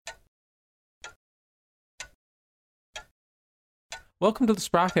Welcome to the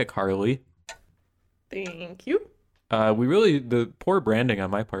Sprocket, Carly. Thank you. The poor branding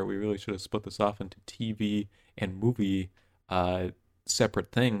on my part, we really should have split this off into TV and movie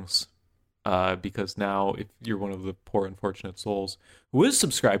separate things. Because now, if you're one of the poor unfortunate souls who is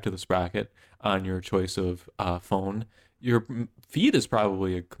subscribed to the Sprocket on your choice of phone, your feed is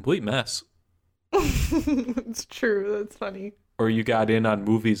probably a complete mess. It's true. That's funny. Or you got in on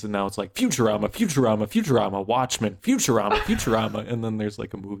movies and now it's like Futurama, Futurama, Futurama, Watchmen, Futurama, Futurama, and then there's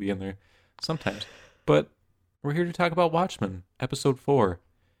like a movie in there sometimes. But we're here to talk about Watchmen, episode 4.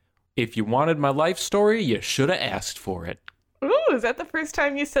 If you wanted my life story, you should have asked for it. Ooh, is that the first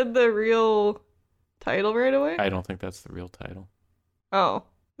time you said the real title right away? I don't think that's the real title. Oh.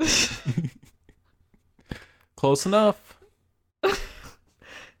 Close enough.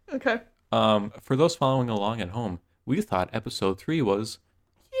 Okay. For those following along at home, we thought episode 3 was,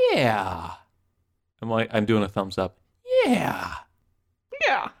 yeah. I'm doing a thumbs up. Yeah.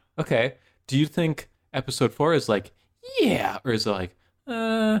 Yeah. Okay. Do you think episode 4 is like, yeah, or is it like,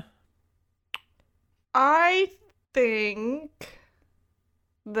 I think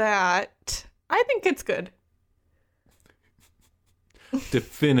it's good.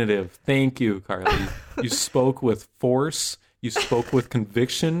 Definitive. Thank you, Carly. You spoke with force. You spoke with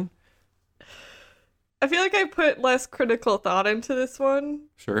conviction. I feel like I put less critical thought into this one.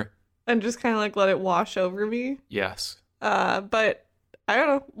 Sure. And just kind of like let it wash over me. Yes. But I don't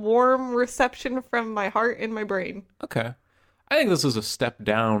know, warm reception from my heart and my brain. Okay. I think this is a step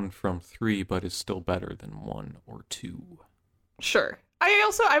down from 3, but is still better than 1 or 2. Sure.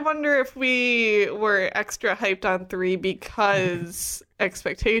 I wonder if we were extra hyped on 3 because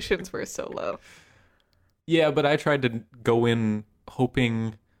expectations were so low. Yeah, but I tried to go in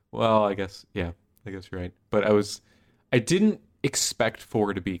hoping, well, I guess you're right. But I didn't expect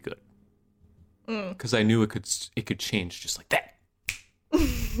 4 to be good. Because I knew it could change just like that.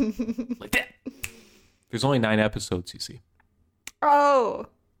 Like that. There's only 9 episodes, you see. Oh.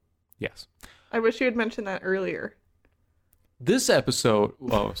 Yes. I wish you had mentioned that earlier. This episode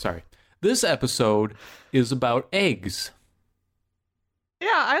is about eggs. Yeah,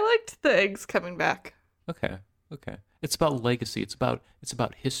 I liked the eggs coming back. Okay. It's about legacy. It's about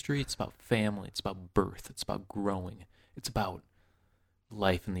history. It's about family. It's about birth. It's about growing. It's about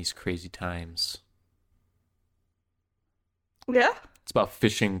life in these crazy times. Yeah. It's about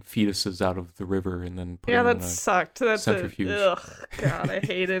fishing fetuses out of the river and then putting Yeah, them that in a sucked. That's centrifuge. Ugh, God, I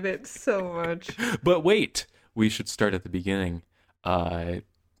hated it so much. But wait, we should start at the beginning. I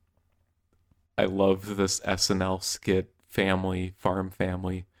love this SNL skit, farm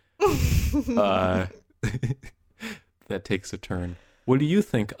family. That takes a turn. What do you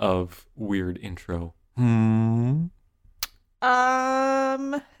think of weird intro?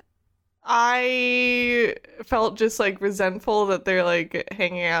 I felt just like resentful that they're like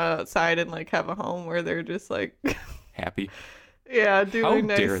hanging out outside and like have a home where they're just like Happy. yeah, doing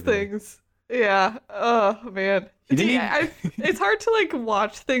How dare nice they? things. Yeah. Oh man. It's hard to like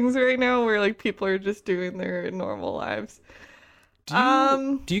watch things right now where like people are just doing their normal lives.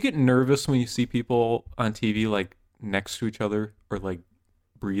 Do you get nervous when you see people on TV like next to each other or like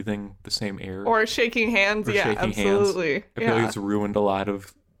breathing the same air? Or shaking hands? Or Yeah, shaking absolutely. hands? I feel like it's ruined a lot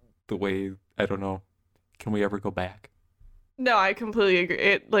of the way, I don't know. Can we ever go back? No, I completely agree.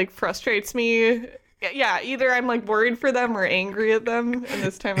 It like frustrates me. Yeah, either I'm like worried for them or angry at them, and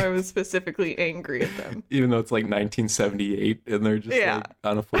this time I was specifically angry at them. Even though it's like 1978 and they're just like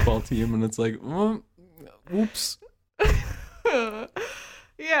on a football team and it's like, oops.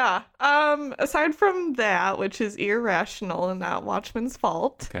 Yeah. Aside from that, which is irrational and not Watchmen's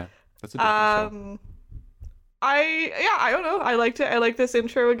fault. Okay. That's a different show. I don't know. I liked it. I like this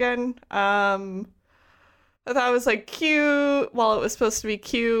intro again. I thought it was like cute while it was supposed to be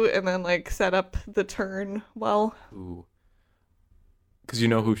cute, and then like set up the turn well. Ooh. Because you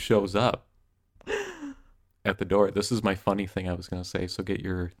know who shows up at the door. This is my funny thing I was gonna say. So get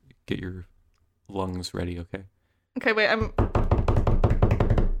your lungs ready, okay? Okay, wait.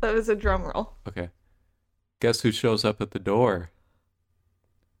 That was a drum roll. Okay. Guess who shows up at the door?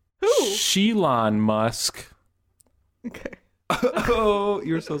 Who? Elon Musk. Okay. Oh,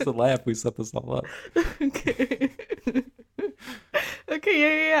 you're supposed to laugh. We set this all up. Okay.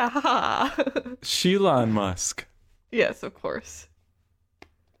 Okay, yeah. Ha. Elon Musk. Yes, of course.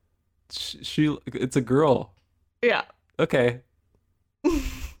 It's a girl. Yeah. Okay.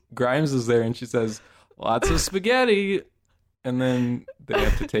 Grimes is there and she says, lots of spaghetti. And then they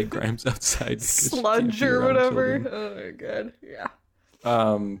have to take Grimes outside. Sludge or whatever. Children. Oh my god. Yeah.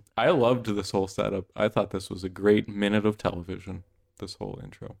 I loved this whole setup. I thought this was a great minute of television, this whole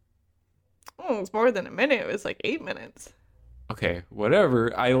intro. Oh, it was more than a minute. It was like 8 minutes. Okay,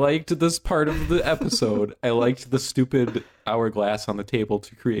 whatever. I liked this part of the episode. I liked the stupid hourglass on the table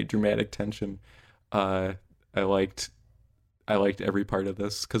to create dramatic tension. I liked every part of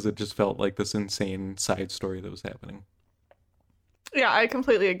this because it just felt like this insane side story that was happening. Yeah, I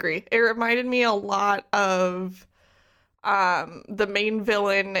completely agree. It reminded me a lot of the main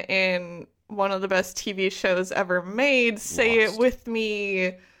villain in one of the best TV shows ever made. Say Lost. it with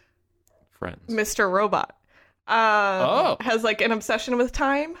me, Friends. Mr. Robot. Has like an obsession with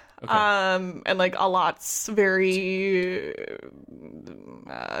time. Okay. And like allot's very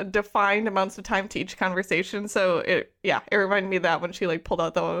defined amounts of time to each conversation. So it reminded me of that when she like pulled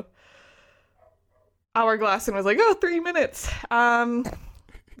out the hourglass and was like, oh, 3 minutes.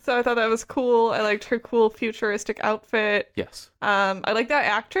 So I thought that was cool. I liked her cool futuristic outfit. Yes. I like that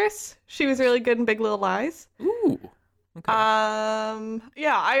actress. She was really good in Big Little Lies. Ooh. Okay.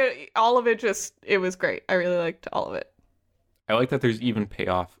 All of it it was great. I really liked all of it. I like that there's even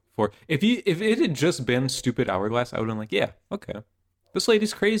payoff for if it had just been stupid hourglass, I would have been like, yeah, okay. This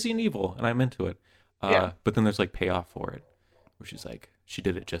lady's crazy and evil, and I'm into it. But then there's like payoff for it, where she's like, she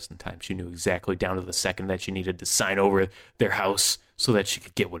did it just in time. She knew exactly down to the second that she needed to sign over their house so that she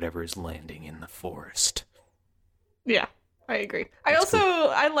could get whatever is landing in the forest. Yeah, I agree. That's cool.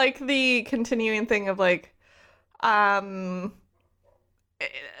 I like the continuing thing of like, the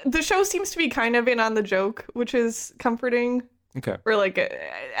show seems to be kind of in on the joke, which is comforting. Okay. Or like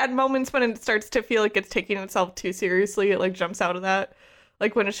at moments when it starts to feel like it's taking itself too seriously, it like jumps out of that.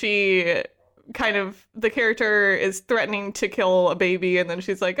 Like when the character is threatening to kill a baby and then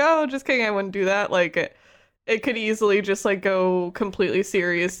she's like, oh, just kidding, I wouldn't do that. Like it could easily just like go completely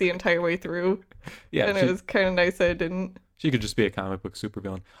serious the entire way through. Yeah. And it was kind of nice that it didn't. She could just be a comic book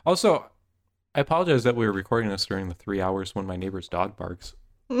supervillain. Also, I apologize that we were recording this during the 3 hours when my neighbor's dog barks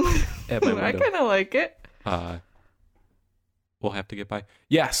at my window. I kind of like it. We'll have to get by.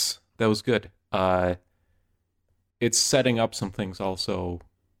 Yes, that was good. It's setting up some things also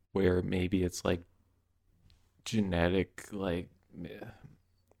where maybe it's like genetic, like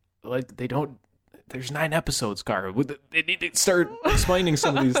they don't. There's 9 episodes, Cara. They need to start explaining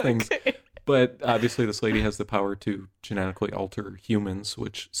some of these things. Okay. But obviously, this lady has the power to genetically alter humans,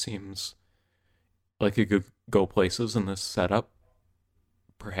 which seems like it could go places in this setup,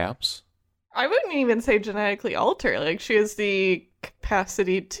 perhaps. I wouldn't even say genetically alter. Like, she has the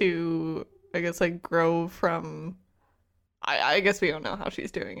capacity to, I guess, like, grow from... I guess we don't know how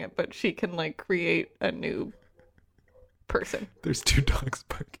she's doing it, but she can, like, create a new person. There's 2 dogs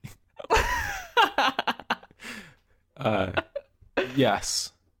barking.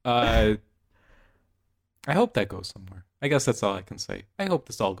 Yes. I hope that goes somewhere. I guess that's all I can say. I hope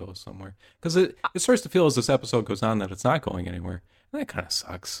this all goes somewhere. Because it starts to feel as this episode goes on that it's not going anywhere. And that kind of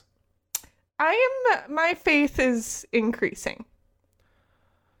sucks. My faith is increasing.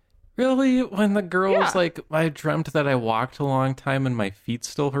 Really? When the girl's like, I dreamt that I walked a long time and my feet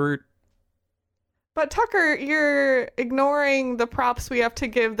still hurt? But Tucker, you're ignoring the props we have to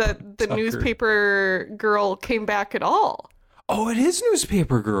give that the newspaper girl came back at all. Oh, it is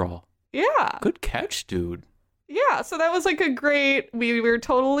Newspaper Girl. Yeah. Good catch, dude. Yeah, so that was like a great, we were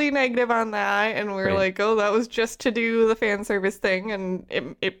totally negative on that, and we were like, oh, that was just to do the fan service thing, and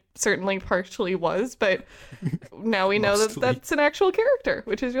it certainly partially was, but now we know that that's an actual character,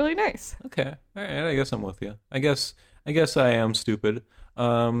 which is really nice. Okay, all right, I guess I'm with you. I guess I am stupid.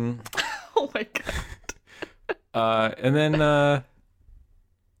 Oh my god. And then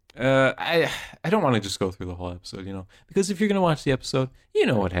I don't want to just go through the whole episode, because if you're gonna watch the episode, you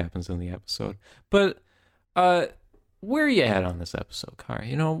know what happens in the episode. But where are you at on this episode, Cara?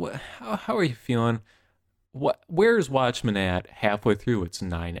 How are you feeling? Where's Watchmen at halfway through its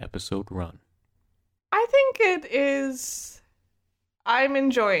 9-episode run? I think it is. I'm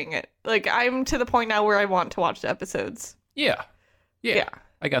enjoying it. Like, I'm to the point now where I want to watch the episodes. Yeah.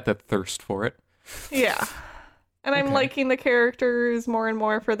 I got that thirst for it. Yeah. And I'm liking the characters more and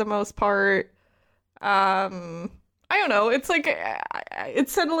more for the most part. I don't know. It's like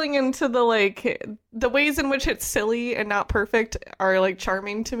it's settling into the ways in which it's silly and not perfect are like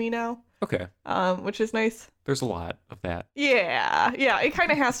charming to me now. Okay. Which is nice. There's a lot of that. Yeah. It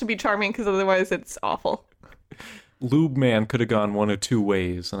kind of has to be charming because otherwise it's awful. Lube Man could have gone one of 2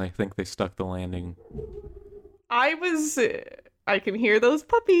 ways, and I think they stuck the landing. I can hear those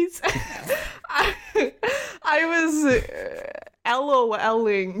puppies. I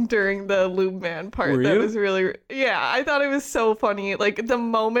LOLing during the Lube Man part. Were That you? was really, yeah, I thought it was so funny. Like the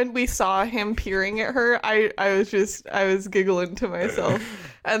moment we saw him peering at her, I was giggling to myself.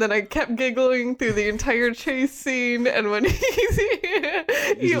 And then I kept giggling through the entire chase scene, and when he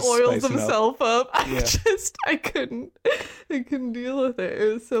just oils spicing himself up, Yeah. I couldn't deal with it.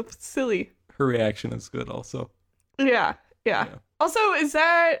 It was so silly. Her reaction is good also. Yeah. Yeah. Also,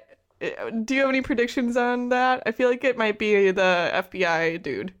 do you have any predictions on that? I feel like it might be the FBI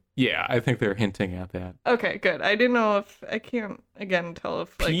dude. Yeah, I think they're hinting at that. Okay, good. I didn't know if I can't again tell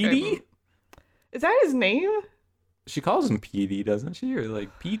if like Petey? is that his name? She calls him Petey, doesn't she? Or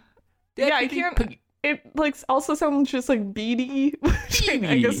like Pete? Yeah, I can't. It like also sounds just like Beady. I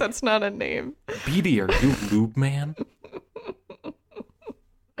Beady. guess that's not a name. Beady, are you Lube Man?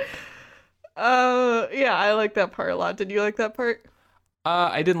 Yeah, I like that part a lot. Did you like that part?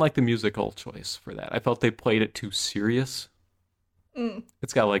 I didn't like the musical choice for that. I felt they played it too serious.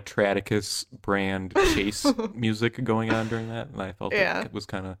 It's got like Tradicus brand chase music going on during that, and I felt it was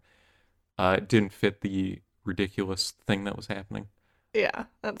kind of it didn't fit the ridiculous thing that was happening. Yeah,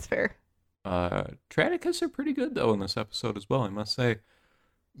 that's fair. Tradicus are pretty good though in this episode as well, I must say.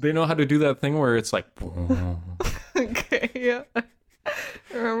 They know how to do that thing where it's like Okay, yeah.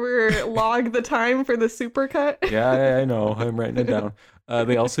 Remember log the time for the supercut? Yeah, I know. I'm writing it down.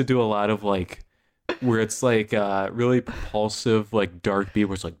 They also do a lot of like where it's like really propulsive, like dark beat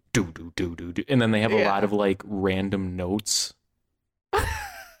where it's like do do do do do, and then they have a lot of like random notes.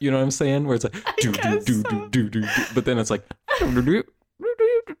 You know what I'm saying? Where it's like do do do do do do, but then it's like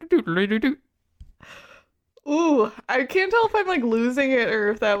ooh, I can't tell if I'm like losing it or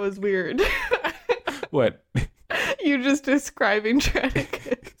if that was weird. what? You just describing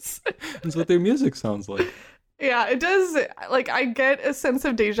Tradicus. That's what their music sounds like. Yeah, it does. Like, I get a sense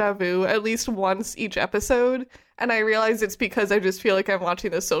of deja vu at least once each episode, and I realize it's because I just feel like I'm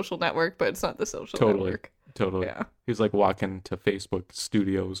watching The Social Network, but it's not The Social Network. Totally. Yeah. He's like walking to Facebook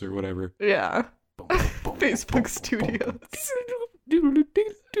Studios or whatever. Yeah. Facebook Studios.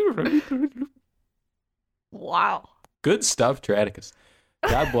 Wow. Good stuff, Tradicus.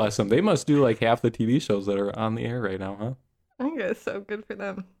 God bless them. They must do like half the TV shows that are on the air right now, huh? I think it's so good for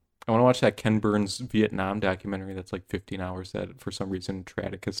them. I want to watch that Ken Burns Vietnam documentary that's like 15 hours that for some reason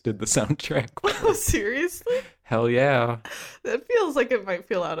Tradicus did the soundtrack. Oh, seriously? Hell yeah. That feels like it might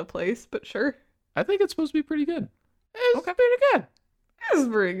feel out of place, but sure. I think it's supposed to be pretty good. It's pretty good. It's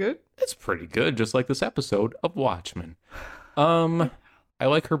pretty good. It's pretty good, just like this episode of Watchmen. I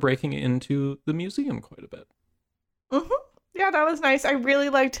like her breaking into the museum quite a bit. Mm-hmm. Yeah, that was nice. I really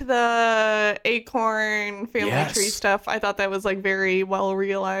liked the acorn family tree stuff. I thought that was like very well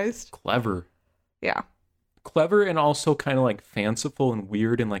realized. Clever. Yeah. Clever and also kind of like fanciful and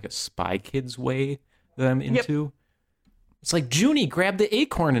weird in like a Spy Kids way that I'm into. Yep. It's like, Junie, grab the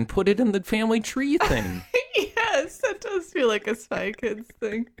acorn and put it in the family tree thing. Yes, that does feel like a Spy Kids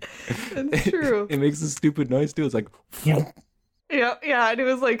thing. That's true. It makes a stupid noise too. It's like... Yeah, and it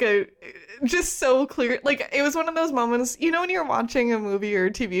was like just so clear. Like, it was one of those moments, you know, when you're watching a movie or a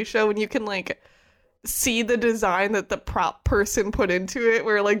TV show and you can like see the design that the prop person put into it,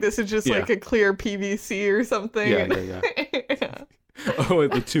 where like this is just like a clear PVC or something. Yeah. Oh,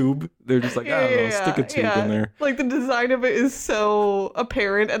 the tube. They're just like, I don't know, stick a tube in there. Like the design of it is so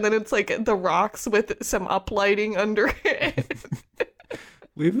apparent, and then it's like the rocks with some uplighting under it.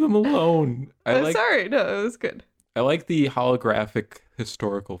 Leave them alone. Sorry, no, it was good. I like the holographic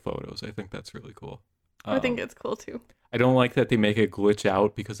historical photos. I think that's really cool. I think it's cool too. I don't like that they make it glitch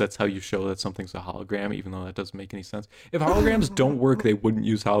out because that's how you show that something's a hologram, even though that doesn't make any sense. If holograms don't work, they wouldn't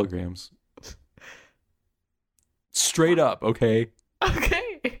use holograms. Straight up, okay?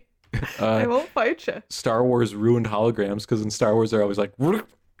 Okay. I won't fight you. Star Wars ruined holograms because in Star Wars they're always like,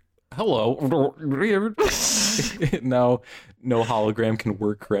 hello. Now, no hologram can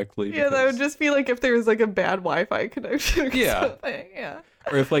work correctly. Yeah, that would just be like if there was like a bad Wi-Fi connection or something. Yeah.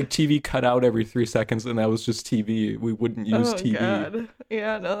 Or if like TV cut out every 3 seconds and that was just TV, we wouldn't use TV. God.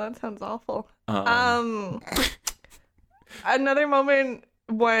 Yeah, no, that sounds awful. Another moment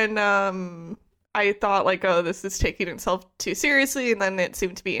when I thought like, oh, this is taking itself too seriously, and then it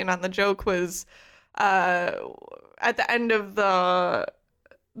seemed to be in on the joke was at the end of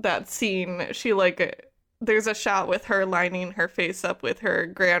that scene, she like there's a shot with her lining her face up with her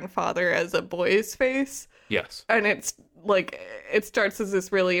grandfather as a boy's face. Yes. And it's like it starts as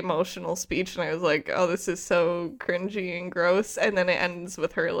this really emotional speech, and I was like, oh, this is so cringy and gross, and then it ends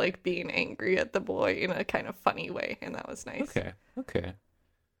with her like being angry at the boy in a kind of funny way, and that was nice. Okay.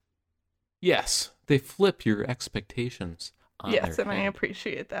 Yes, they flip your expectations on yes, their and head. I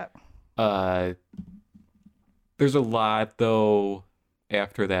appreciate that. There's a lot, though,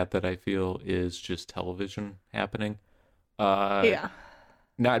 after that I feel is just television happening. Yeah.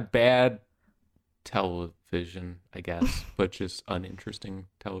 Not bad television, I guess, but just uninteresting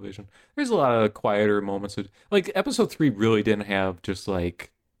television. There's a lot of quieter moments. Like, episode 3 really didn't have just,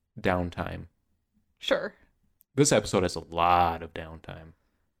 like, downtime. Sure. This episode has a lot of downtime.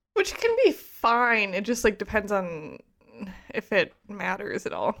 Which can be fine. It just, like, depends on if it matters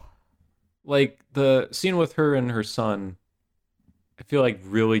at all. Like, the scene with her and her son, I feel like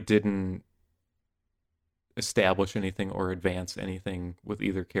really didn't establish anything or advance anything with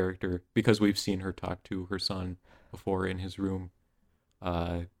either character, because we've seen her talk to her son before in his room.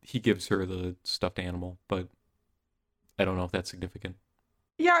 He gives her the stuffed animal, but I don't know if that's significant.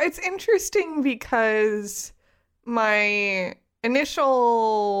 Yeah, it's interesting because my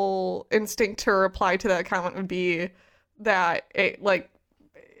initial instinct to reply to that comment would be that it, like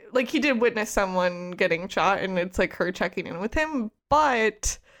he did witness someone getting shot, and it's like her checking in with him,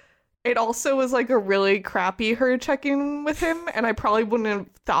 but it also was like a really crappy her checking in with him, and I probably wouldn't have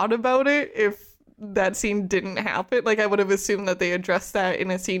thought about it if that scene didn't happen. Like, I would have assumed that they addressed that in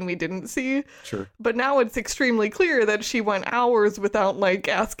a scene we didn't see. Sure. But now it's extremely clear that she went hours without, like,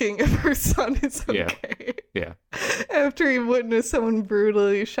 asking if her son is okay. Yeah. After he witnessed someone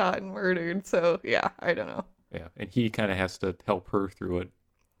brutally shot and murdered. So, yeah, I don't know. Yeah, and he kind of has to help her through it.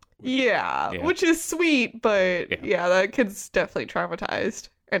 Yeah, which is sweet, but yeah, that kid's definitely traumatized.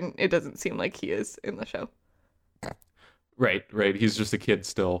 And it doesn't seem like he is in the show. Right. He's just a kid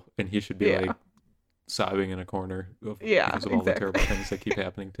still, and he should be like sobbing in a corner because of all the terrible things that keep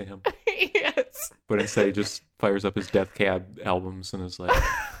happening to him. Yes. But instead, he just fires up his Death Cab albums and is like,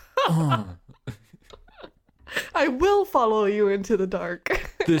 oh. I will follow you into the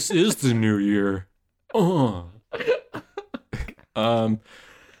dark. This is the new year. Oh.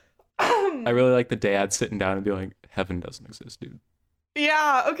 I really like the dad sitting down and being like, heaven doesn't exist, dude.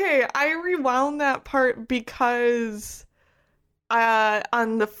 Yeah, okay. I rewound that part because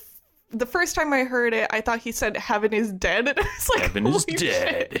on the first time I heard it, I thought he said heaven is dead. And I was like, heaven is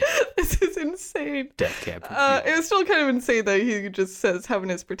dead. Shit, this is insane. Death Cab. It was still kind of insane that he just says heaven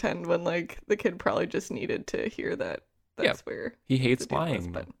is pretend when, like, the kid probably just needed to hear that. That's where he hates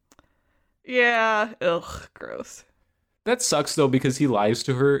lying. Was, yeah. Ugh, gross. That sucks, though, because he lies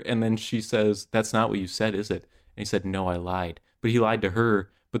to her, and then she says, that's not what you said, is it? And he said, no, I lied. But he lied to her,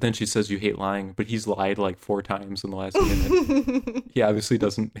 but then she says, you hate lying, but he's lied like 4 times in the last minute. He obviously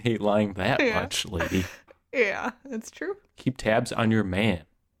doesn't hate lying that much, lady. Yeah, it's true. Keep tabs on your man.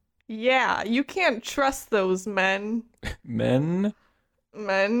 Yeah, you can't trust those men. Men?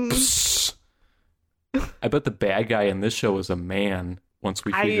 Psst. I bet the bad guy in this show is a man once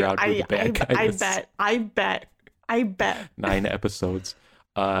we figure out who the bad guy is. I bet. 9 episodes.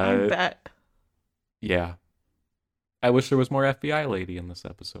 I bet. Yeah. I wish there was more FBI lady in this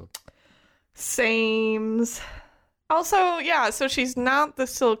episode. Sames. Also, yeah, so she's not the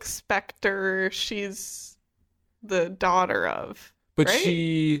Silk Spectre. She's the daughter of. But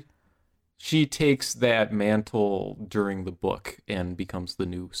right? she takes that mantle during the book and becomes the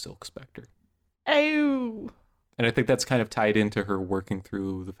new Silk Spectre. Oh. And I think that's kind of tied into her working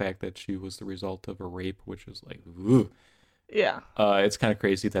through the fact that she was the result of a rape, which is like, ooh. Yeah. It's kind of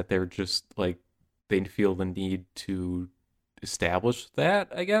crazy that they're just like, they feel the need to establish that,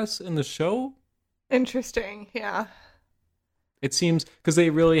 I guess, in the show. Interesting, yeah. It seems, because they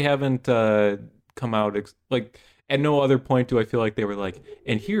really haven't come out, like, at no other point do I feel like they were like,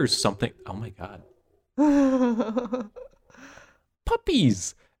 and here's something, oh my god.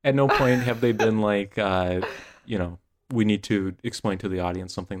 Puppies! At no point have they been like, we need to explain to the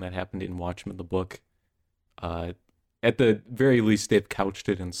audience something that happened in Watchmen, the book. At the very least, they've couched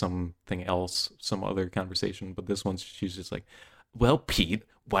it in something else, some other conversation. But this one, she's just like, well, Pete,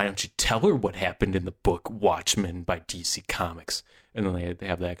 why don't you tell her what happened in the book Watchmen by DC Comics? And then they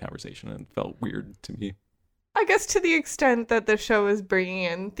have that conversation, and it felt weird to me. I guess to the extent that the show is bringing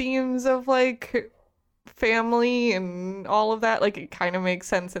in themes of, like, family and all of that, like, it kind of makes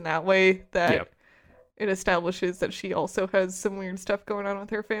sense in that way that it establishes that she also has some weird stuff going on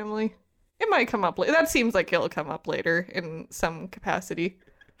with her family. It might come up later. That seems like it'll come up later in some capacity.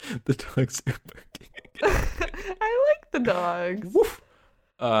 The dogs are barking. I like the dogs. Woof.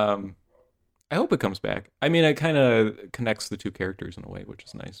 I hope it comes back. I mean, it kind of connects the two characters in a way, which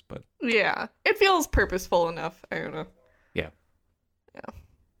is nice. But yeah, it feels purposeful enough. I don't know. Yeah.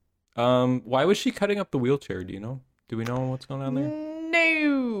 Yeah. Why was she cutting up the wheelchair? Do you know? Do we know what's going on there?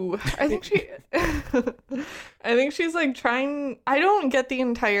 No, I think I think she's like trying. I don't get the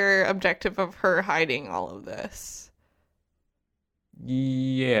entire objective of her hiding all of this.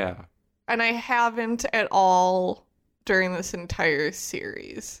 Yeah. And I haven't at all during this entire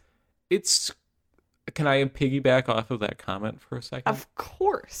series. Can I piggyback off of that comment for a second? Of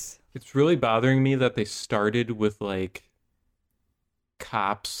course. It's really bothering me that they started with, like,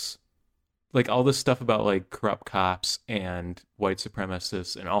 cops, like, all this stuff about, like, corrupt cops and white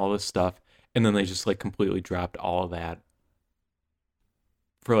supremacists and all this stuff, and then they just, like, completely dropped all of that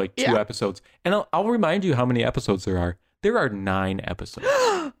for, like, 2 episodes. And I'll remind you how many episodes there are. There are 9 episodes.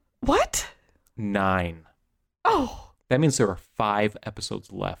 What? 9. Oh. That means there are 5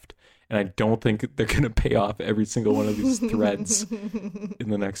 episodes left. And I don't think they're going to pay off every single one of these threads in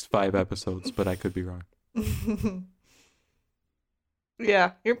the next 5 episodes, but I could be wrong.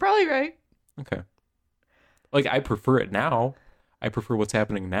 Yeah, you're probably right. Okay. Like, I prefer it now. I prefer what's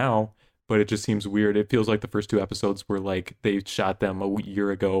happening now, but it just seems weird. It feels like the first 2 episodes were like they shot them a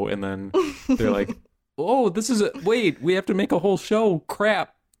year ago, and then they're like, oh, wait, we have to make a whole show.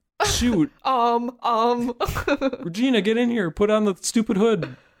 Crap. Shoot. Regina, get in here. Put on the stupid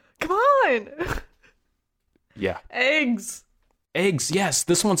hood. Come on. Yeah. Eggs. Eggs, yes.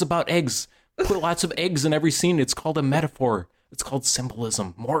 This one's about eggs. Put lots of eggs in every scene. It's called a metaphor. It's called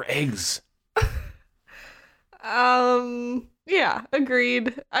symbolism. More eggs. Yeah,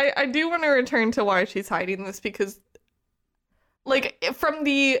 agreed. I do want to return to why she's hiding this because, like, from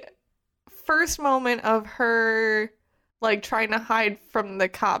the first moment of her, like, trying to hide from the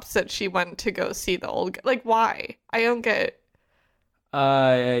cops that she went to go see the old guy, like, why? I don't get.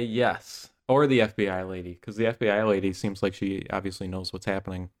 Yes. Or the FBI lady, because the FBI lady seems like she obviously knows what's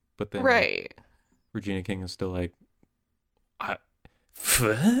happening, but then right. Regina King is still like,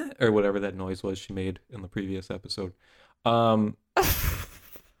 or whatever that noise was she made in the previous episode.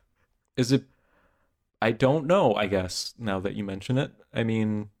 Is it? I don't know, I guess, now that you mention it. I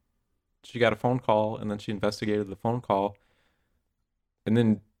mean, she got a phone call, and then she investigated the phone call, and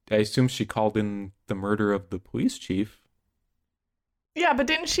then I assume she called in the murder of the police chief. Yeah, but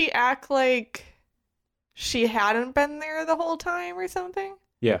didn't she act like she hadn't been there the whole time or something?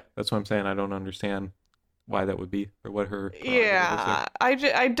 Yeah, that's what I'm saying. I don't understand why that would be or what her... Yeah,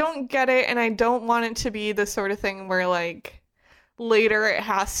 I don't get it, and I don't want it to be the sort of thing where, like, later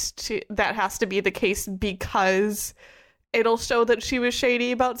that has to be the case because it'll show that she was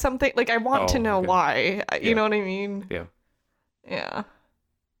shady about something. Like, I want to know why. You know what I mean? Yeah. Yeah.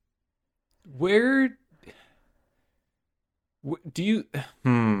 Where... Do you...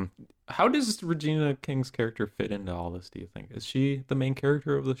 How does Regina King's character fit into all this, do you think? Is she the main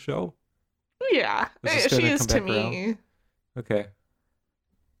character of the show? Yeah, she is to me. Around? Okay.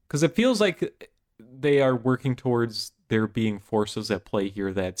 Because it feels like they are working towards there being forces at play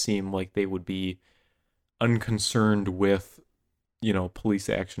here that seem like they would be unconcerned with, you know, police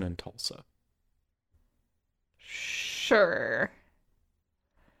action in Tulsa. Sure.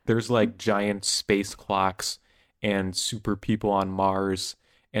 There's like giant space clocks and super people on Mars,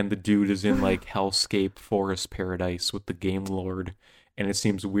 and the dude is in like hellscape forest paradise with the game lord, and it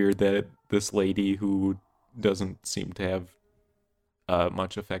seems weird that this lady who doesn't seem to have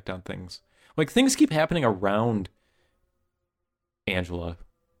much effect on things, like, things keep happening around Angela.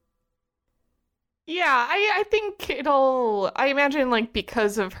 Yeah, I think I imagine, like,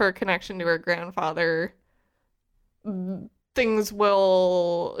 because of her connection to her grandfather, she'll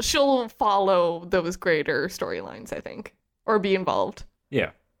follow those greater storylines, I think, or be involved.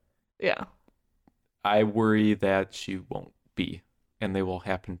 Yeah. Yeah. I worry that she won't be, and they will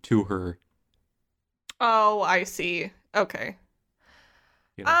happen to her. Oh, I see. Okay.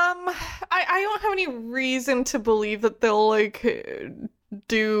 You know? I don't have any reason to believe that they'll, like,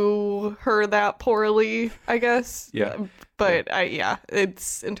 do her that poorly, I guess. Yeah. But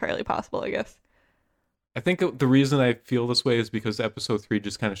it's entirely possible, I guess. I think the reason I feel this way is because episode 3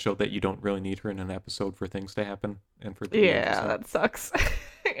 just kind of showed that you don't really need her in an episode for things to happen and for that sucks.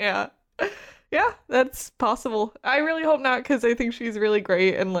 Yeah, that's possible. I really hope not, because I think she's really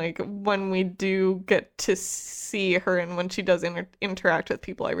great, and, like, when we do get to see her and when she does interact with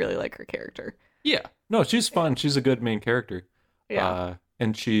people, I really like her character. Yeah, no, she's fun. She's a good main character. Yeah,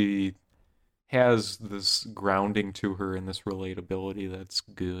 and she has this grounding to her and this relatability that's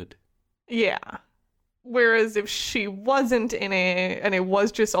good. Yeah. Whereas if she wasn't in it, and it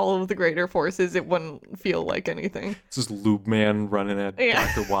was just all of the greater forces, it wouldn't feel like anything. It's this lube man running at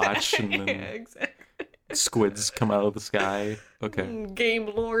Dr. Watch, and then exactly. squids come out of the sky. Okay. Game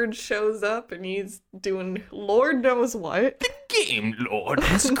Lord shows up, and he's doing Lord knows what. The Game Lord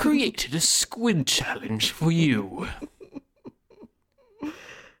has created a squid challenge for you.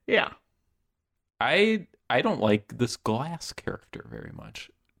 Yeah. I don't like this Glass character very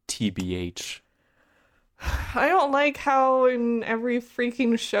much. TBH. I don't like how in every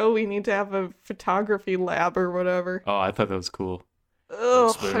freaking show we need to have a photography lab or whatever. Oh, I thought that was cool.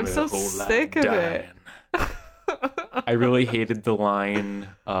 Ugh, I'm so sick of it. I really hated the line,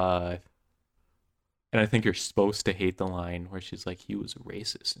 and I think you're supposed to hate the line where she's like, he was a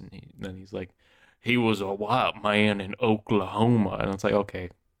racist, and then he's like, he was a white man in Oklahoma, and it's like, okay,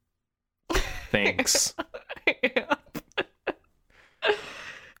 thanks. Yeah.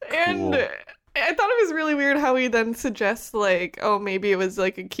 And I thought it was really weird how he then suggests, like, oh, maybe it was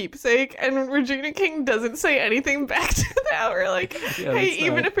like a keepsake, and Regina King doesn't say anything back to that. Or like, Yeah, hey,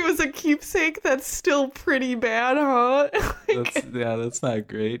 even if it was a keepsake, that's still pretty bad, huh? Like, that's not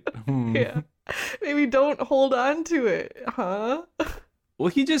great. yeah, maybe don't hold on to it, huh? Well,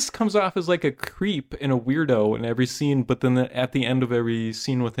 he just comes off as like a creep and a weirdo in every scene, but then at the end of every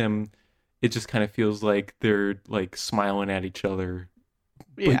scene with him, it just kind of feels like they're like smiling at each other.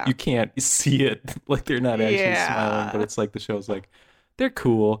 Yeah. But you can't see it. Like they're not actually smiling, but it's like the show's like, they're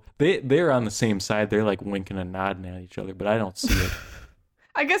cool. They're on the same side. They're like winking and nodding at each other, but I don't see it.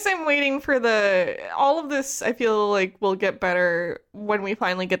 I guess I'm waiting for all of this. I feel like will get better when we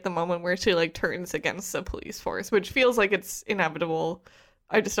finally get the moment where she like turns against the police force, which feels like it's inevitable.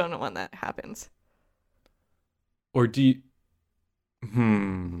 I just don't know when that happens. Or do you...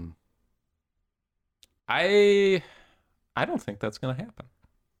 I don't think that's going to happen.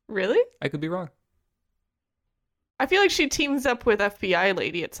 Really? I could be wrong. I feel like she teams up with FBI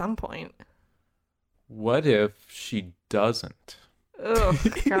lady at some point. What if she doesn't? Oh,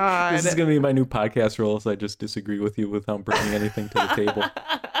 God. This is going to be my new podcast role, so I just disagree with you without bringing anything to the table.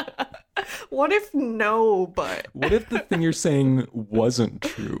 What if no, but... What if the thing you're saying wasn't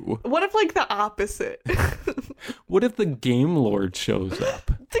true? What if, like, the opposite? What if the Game Lord shows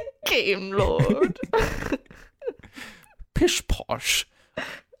up? The Game Lord. Pish posh.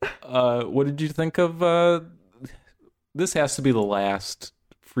 What did you think of, this has to be the last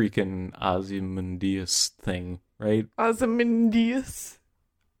freaking Ozymandias thing, right? Ozymandias.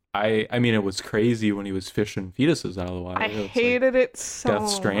 I mean, it was crazy when he was fishing fetuses out of the water. I hated it so Death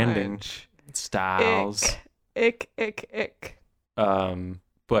Stranding much. styles. Ick.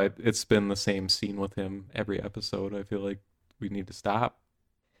 But it's been the same scene with him every episode. I feel like we need to stop.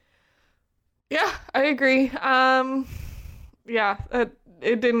 Yeah, I agree. Yeah,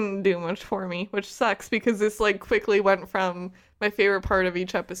 it didn't do much for me, which sucks because this like quickly went from my favorite part of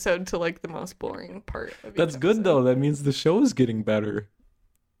each episode to like the most boring part of That's each good episode. though. That means the show is getting better.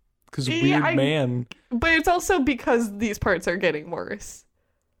 Because Weird Man. But it's also because these parts are getting worse.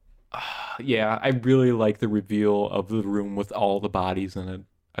 Yeah, I really like the reveal of the room with all the bodies in it.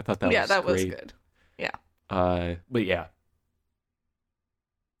 I thought that was great. Yeah, that was good. Yeah. But yeah.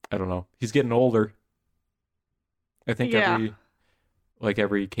 I don't know. He's getting older. I think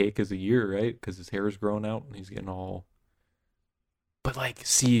every cake is a year, right? Because his hair is growing out and he's getting all... But like,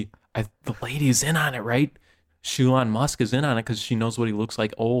 see, the lady's in on it, right? Elon Musk is in on it because she knows what he looks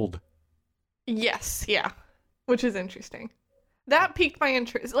like old. Yes, yeah. Which is interesting. That piqued my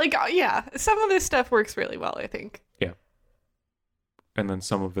interest. Like, yeah, some of this stuff works really well, I think. Yeah. And then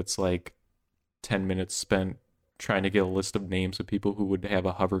some of it's like 10 minutes spent trying to get a list of names of people who would have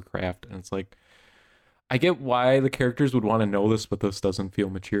a hovercraft. And it's like, I get why the characters would want to know this, but this doesn't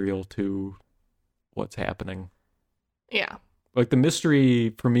feel material to what's happening. Yeah. Like, the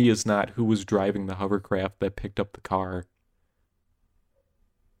mystery for me is not who was driving the hovercraft that picked up the car.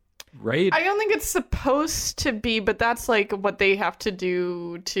 Right? I don't think it's supposed to be, but that's like what they have to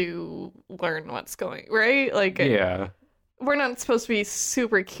do to learn what's going, right? Like, yeah. We're not supposed to be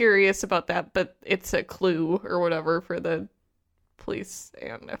super curious about that, but it's a clue or whatever for the police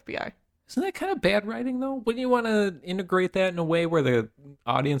and FBI. Isn't that kind of bad writing, though? Wouldn't you want to integrate that in a way where the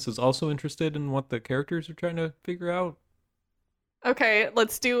audience is also interested in what the characters are trying to figure out? Okay,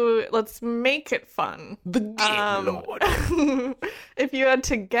 let's make it fun. The Game Lord. If you had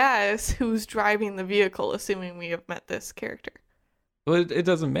to guess who's driving the vehicle, assuming we have met this character. Well, it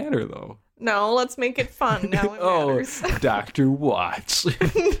doesn't matter, though. No, let's make it fun. Now it matters. Dr. Watts.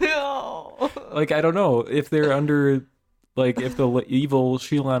 No. Like, I don't know. If they're under, like, if the evil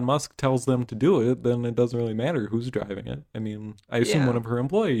Elon Musk tells them to do it, then it doesn't really matter who's driving it. I mean, I assume one of her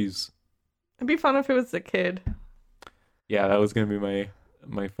employees. It'd be fun if it was the kid. Yeah, that was going to be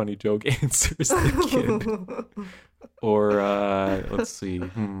my funny joke answers, the kid. Or, let's see.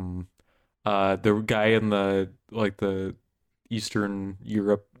 The guy in the Eastern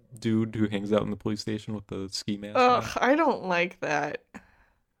Europe dude who hangs out in the police station with the ski mask. Ugh, I don't like that.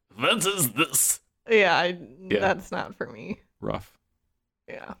 What is this? Yeah, that's not for me. Rough.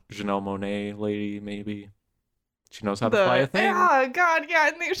 Yeah. Janelle Monáe lady, maybe. She knows how to fly a thing. Yeah, God, yeah.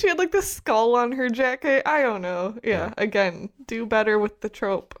 And she had like the skull on her jacket. I don't know. Yeah, again, do better with the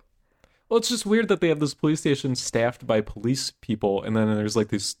trope. Well, it's just weird that they have this police station staffed by police people, and then there's like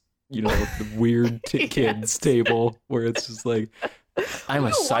this, the weird kids table where it's just like, I'm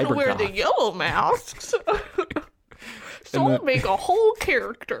a cyber wear cop. the yellow masks. So I'll make a whole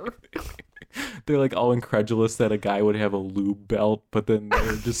character. They're like all incredulous that a guy would have a lube belt, but then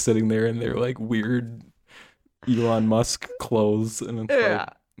they're just sitting there in their like weird Elon Musk clothes, and it's like,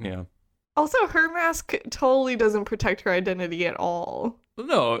 yeah. Also, her mask totally doesn't protect her identity at all.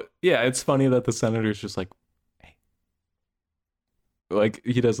 No, yeah, it's funny that the senator's just like, hey. Like,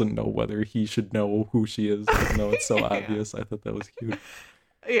 he doesn't know whether he should know who she is, even though it's so obvious. I thought that was cute.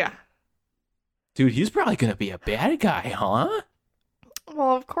 Yeah. Dude, he's probably gonna be a bad guy, huh?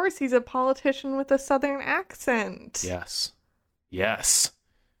 Well, of course, he's a politician with a southern accent. Yes. Yes.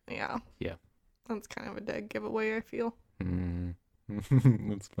 Yeah. Yeah. That's kind of a dead giveaway, I feel.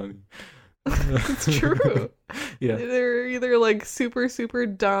 That's funny. It's true. Yeah. They're either like super, super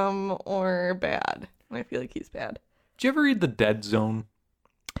dumb or bad. And I feel like he's bad. Did you ever read The Dead Zone?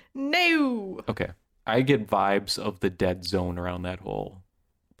 No. Okay. I get vibes of The Dead Zone around that whole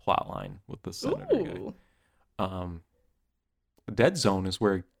plot line with the senator guy. The Dead Zone is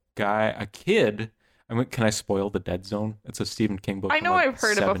where a kid. Can I spoil The Dead Zone? It's a Stephen King book. I know I've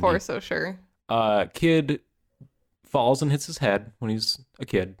heard it before, so sure. Kid falls and hits his head when he's a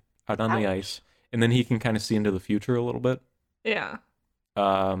kid out on the ice, and then he can kind of see into the future a little bit. Yeah.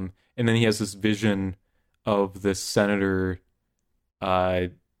 And then he has this vision of this senator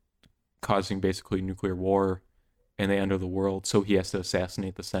causing basically nuclear war, and the end of the world, so he has to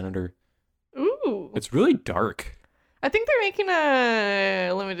assassinate the senator. Ooh. It's really dark. I think they're making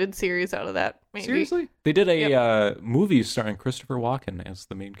a limited series out of that, maybe. Seriously? They did a movie starring Christopher Walken as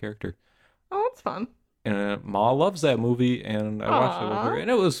the main character. Oh, that's fun. And Ma loves that movie, and I watched it with her, and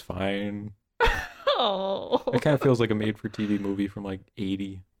it was fine. Oh. It kind of feels like a made-for-TV movie from, like,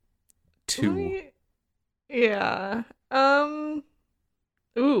 82. Yeah.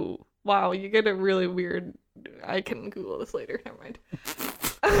 Ooh. Wow, you get a really weird... I can Google this later. Never mind.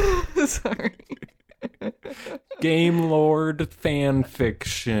 Sorry. Game Lord fan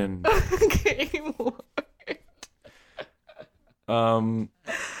fiction. Game Lord.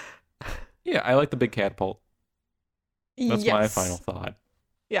 Yeah, I like the big catapult. That's my final thought.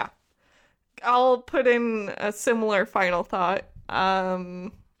 Yeah. I'll put in a similar final thought. I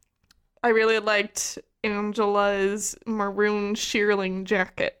really liked Angela's maroon shearling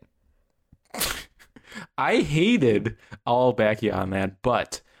jacket. I'll back you on that,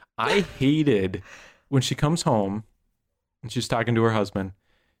 but I hated when she comes home and she's talking to her husband.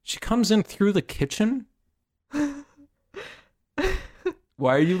 She comes in through the kitchen.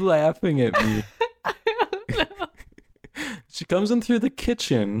 Why are you laughing at me? I don't know. She comes in through the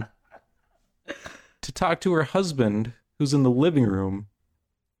kitchen to talk to her husband, who's in the living room.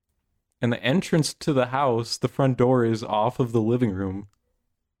 And the entrance to the house, the front door, is off of the living room.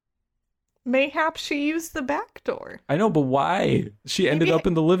 Mayhaps she used the back door. I know, but why? She ended up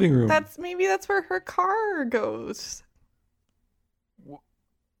in the living room. Maybe that's where her car goes.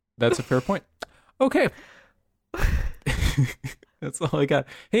 That's a fair point. Okay. That's all I got.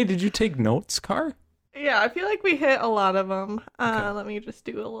 Hey, did you take notes, Car? Yeah, I feel like we hit a lot of them. Okay. Let me just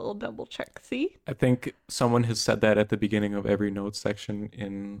do a little double check. See? I think someone has said that at the beginning of every notes section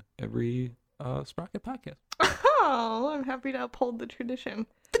in every Sprocket podcast. Oh, I'm happy to uphold the tradition.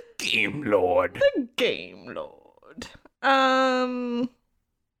 The Game Lord. The Game Lord.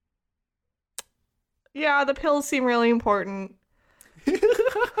 Yeah, the pills seem really important.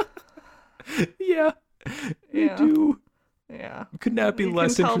 Yeah, they do. Yeah. You could not be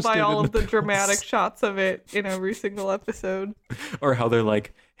less interested. You interested can tell by all in of the pills. dramatic shots of it in every single episode. Or how they're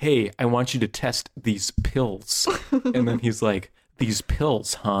like, hey, I want you to test these pills. And then he's like, these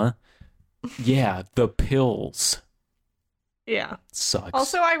pills, huh? Yeah, the pills. Yeah. Sucks.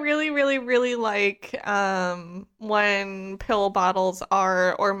 Also, I really, really, really like when pill bottles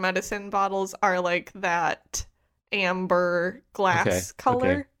or medicine bottles are like that amber glass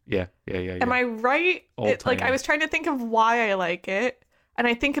color. Okay. Yeah. Am I right? Like, I was trying to think of why I like it, and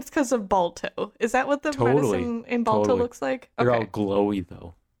I think it's because of Balto. Is that what the medicine in Balto looks like? Okay. They're all glowy,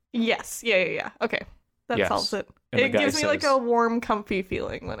 though. Yes. Yeah. Okay. That solves it. And It gives me like a warm, comfy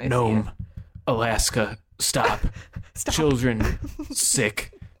feeling when I see Nome, Alaska, stop. Stop. Children,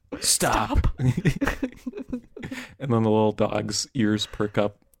 sick, stop. And then the little dog's ears perk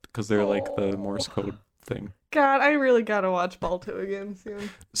up because they're like the Morse code thing. God, I really gotta watch Balto again soon.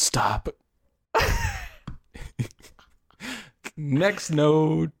 Stop. Next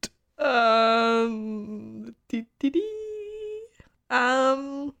note.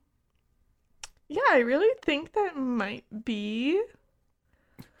 Yeah, I really think that might be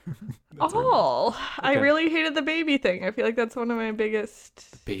all. I really hated the baby thing. I feel like that's one of my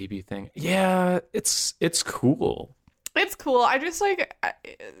biggest baby thing. Yeah, it's cool. It's cool. I just I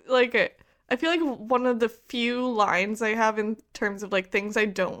feel like one of the few lines I have in terms of like things I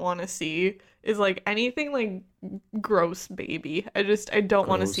don't want to see is like anything like gross baby. I don't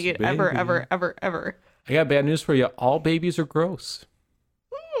want to see it ever, ever, ever, ever. I got bad news for you. All babies are gross.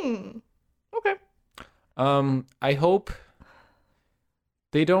 Okay. I hope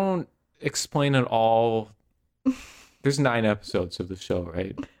they don't explain it all. There's 9 episodes of the show,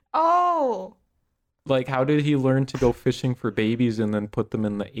 right? Oh. Like, how did he learn to go fishing for babies and then put them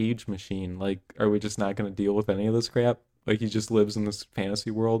in the age machine? Like, are we just not going to deal with any of this crap? Like, he just lives in this fantasy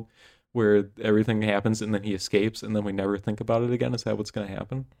world where everything happens and then he escapes and then we never think about it again? Is that what's going to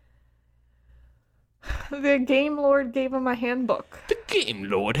happen? The Game Lord gave him a handbook. The Game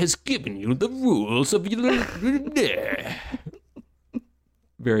Lord has given you the rules of your...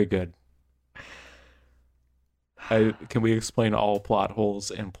 Very good. Can we explain all plot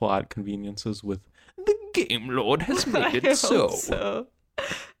holes and plot conveniences with the Game Lord has made it so?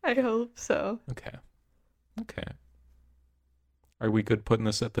 I hope so. Okay. Are we good putting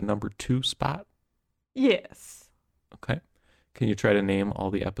this at the number 2 spot? Yes. Okay. Can you try to name all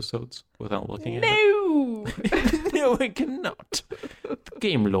the episodes without looking at it? No, I cannot. The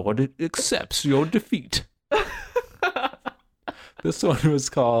Game Lord accepts your defeat. This one was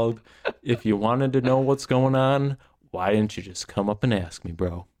called, If You Wanted to Know What's Going On, Why Didn't You Just Come Up and Ask Me,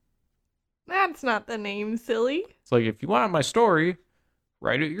 Bro? That's not the name, silly. It's like, if you want my story,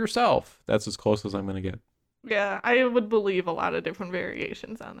 write it yourself. That's as close as I'm going to get. Yeah, I would believe a lot of different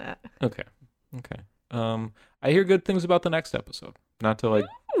variations on that. Okay. I hear good things about the next episode. Not to, like,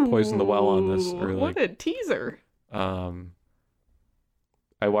 poison the well on this. Or, like, what a teaser. I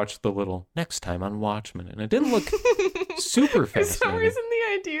watched the little next time on Watchmen, and it didn't look super fascinating. For some reason, the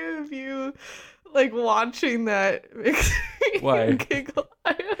idea of you, like, watching that makes me giggle.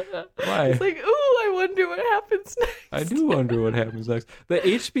 Why? It's like, ooh, I wonder what happens next. I do wonder what happens next. The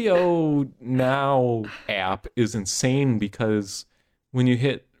HBO Now app is insane because when you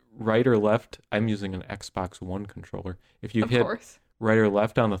hit right or left, I'm using an Xbox One controller. If you hit right or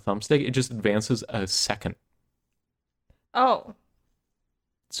left on the thumbstick, it just advances a second. Oh.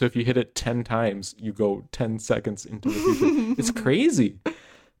 So if you hit it 10 times, you go 10 seconds into the future. It's crazy.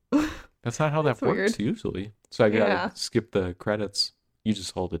 That's not how that works usually. So I gotta skip the credits. You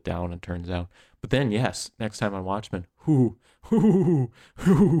just hold it down, it turns out. But then, yes, next time on Watchmen,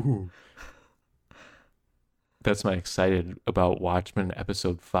 that's my excited about Watchmen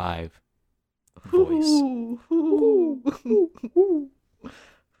episode 5 voice.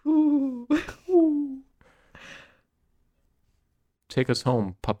 Take us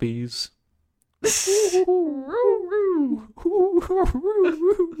home, puppies.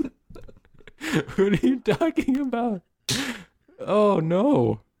 What are you talking about? Oh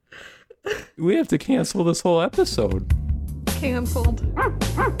no. We have to cancel this whole episode. Canceled.